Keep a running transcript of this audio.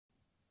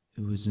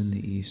It was in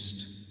the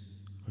east,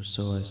 or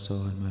so I saw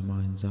in my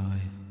mind's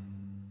eye,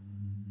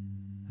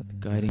 that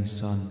the guiding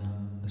sun,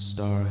 the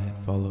star I had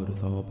followed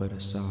with all but a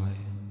sigh,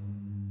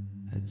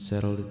 had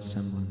settled its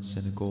semblance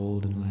in a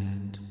golden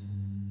land,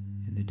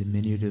 in the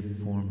diminutive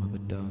form of a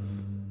dove.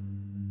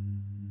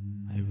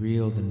 I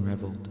reeled and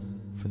reveled,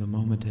 for the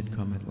moment had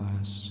come at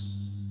last.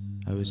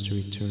 I was to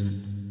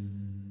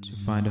return, to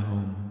find a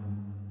home,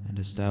 and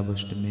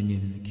establish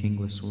dominion in a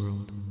kingless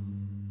world.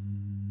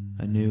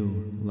 A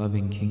new,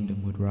 loving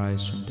kingdom would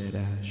rise from dead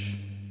ash.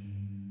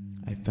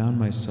 I found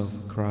myself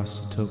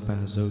across a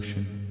topaz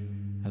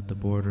ocean, at the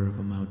border of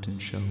a mountain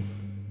shelf,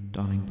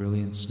 donning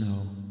brilliant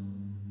snow.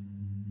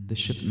 The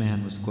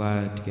shipman was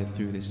glad to get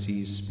through the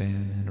sea's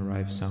span and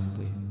arrive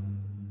soundly.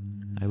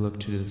 I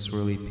looked to the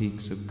swirly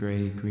peaks of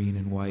gray, green,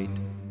 and white,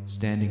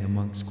 standing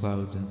amongst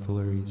clouds and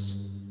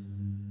flurries.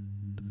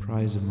 The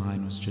prize of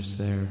mine was just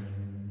there,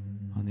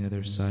 on the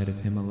other side of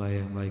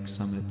Himalaya-like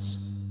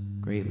summits,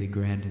 greatly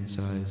grand in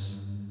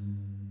size.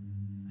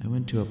 I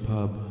went to a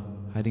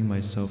pub, hiding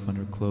myself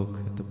under cloak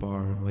at the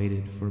bar, and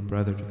waited for a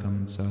brother to come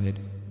inside.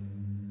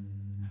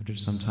 After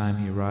some time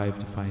he arrived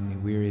to find me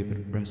weary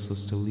but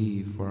restless to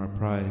leave for our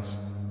prize,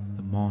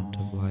 the Mont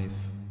of life.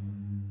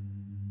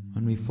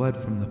 When we fled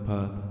from the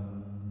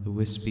pub, the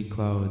wispy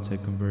clouds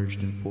had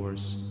converged in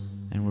force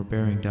and were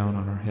bearing down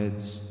on our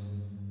heads.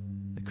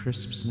 The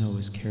crisp snow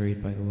was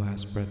carried by the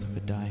last breath of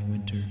a dying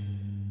winter,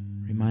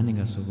 reminding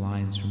us of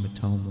lines from a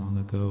tome long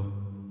ago.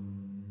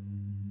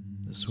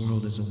 This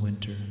world is a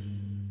winter.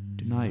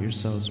 Do not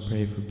yourselves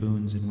pray for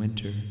boons in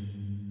winter,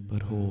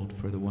 but hold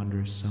for the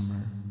wondrous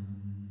summer.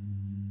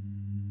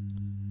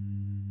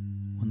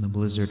 When the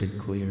blizzard had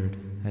cleared,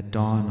 at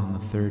dawn on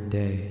the third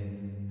day,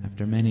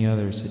 after many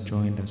others had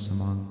joined us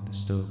among the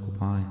stoical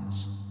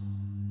pines,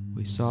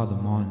 we saw the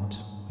Mont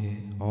we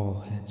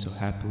all had so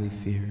happily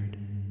feared.